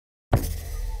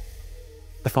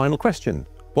The final question,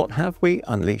 what have we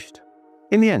unleashed?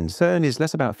 In the end, CERN is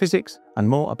less about physics and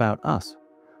more about us.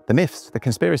 The myths, the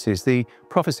conspiracies, the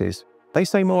prophecies, they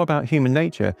say more about human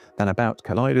nature than about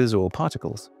colliders or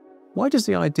particles. Why does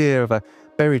the idea of a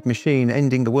buried machine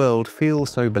ending the world feel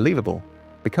so believable?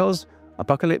 Because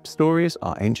apocalypse stories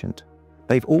are ancient.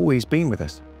 They've always been with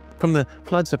us. From the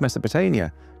floods of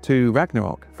Mesopotamia to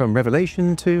Ragnarok, from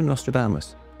Revelation to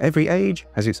Nostradamus, every age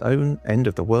has its own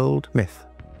end-of-the-world myth.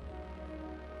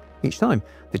 Each time,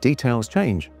 the details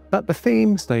change, but the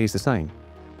theme stays the same.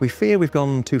 We fear we've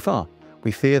gone too far.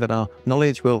 We fear that our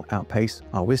knowledge will outpace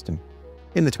our wisdom.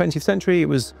 In the 20th century, it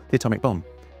was the atomic bomb.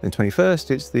 In the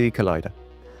 21st, it's the collider.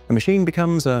 The machine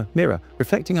becomes a mirror,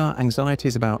 reflecting our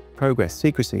anxieties about progress,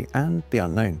 secrecy, and the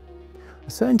unknown.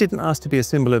 CERN didn't ask to be a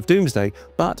symbol of doomsday,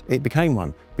 but it became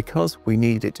one because we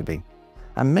needed it to be.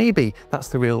 And maybe that's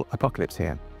the real apocalypse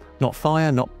here. Not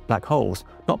fire, not black holes,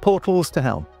 not portals to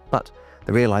hell, but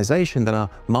the realization that our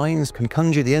minds can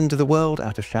conjure the end of the world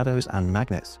out of shadows and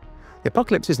magnets. The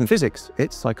apocalypse isn't physics,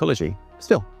 it's psychology.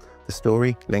 Still, the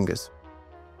story lingers.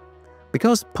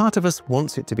 Because part of us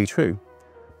wants it to be true.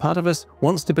 Part of us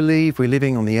wants to believe we're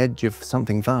living on the edge of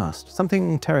something vast,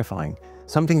 something terrifying,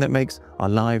 something that makes our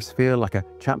lives feel like a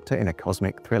chapter in a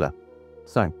cosmic thriller.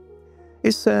 So,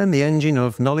 is CERN the engine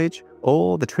of knowledge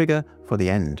or the trigger for the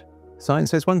end? Science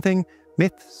says one thing,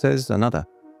 myth says another.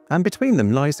 And between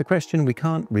them lies the question we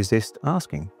can't resist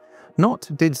asking. Not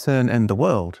did CERN end the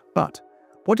world, but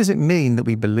what does it mean that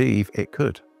we believe it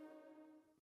could?